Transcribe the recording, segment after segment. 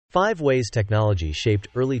5 ways technology shaped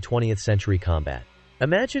early 20th century combat.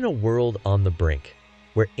 Imagine a world on the brink,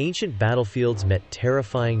 where ancient battlefields met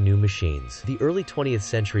terrifying new machines. The early 20th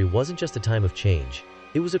century wasn't just a time of change,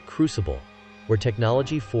 it was a crucible, where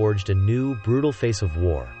technology forged a new, brutal face of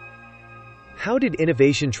war. How did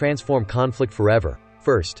innovation transform conflict forever?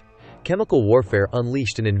 First, chemical warfare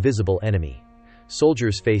unleashed an invisible enemy.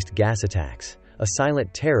 Soldiers faced gas attacks, a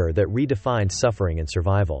silent terror that redefined suffering and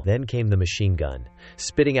survival. Then came the machine gun,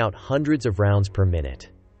 spitting out hundreds of rounds per minute.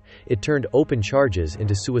 It turned open charges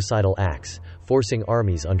into suicidal acts, forcing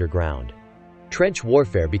armies underground. Trench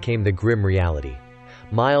warfare became the grim reality.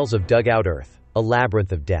 Miles of dugout earth, a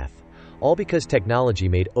labyrinth of death, all because technology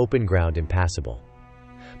made open ground impassable.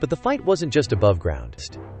 But the fight wasn't just above ground.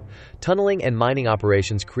 Tunneling and mining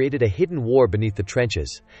operations created a hidden war beneath the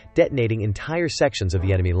trenches, detonating entire sections of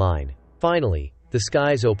the enemy line. Finally, the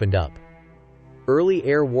skies opened up. Early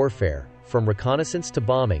air warfare, from reconnaissance to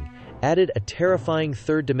bombing, added a terrifying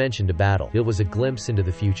third dimension to battle. It was a glimpse into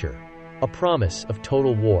the future, a promise of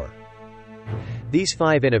total war. These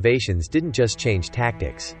 5 innovations didn't just change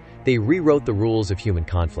tactics, they rewrote the rules of human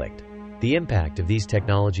conflict. The impact of these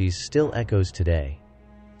technologies still echoes today.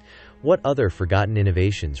 What other forgotten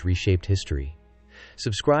innovations reshaped history?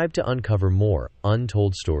 Subscribe to uncover more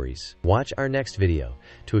untold stories. Watch our next video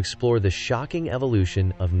to explore the shocking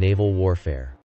evolution of naval warfare.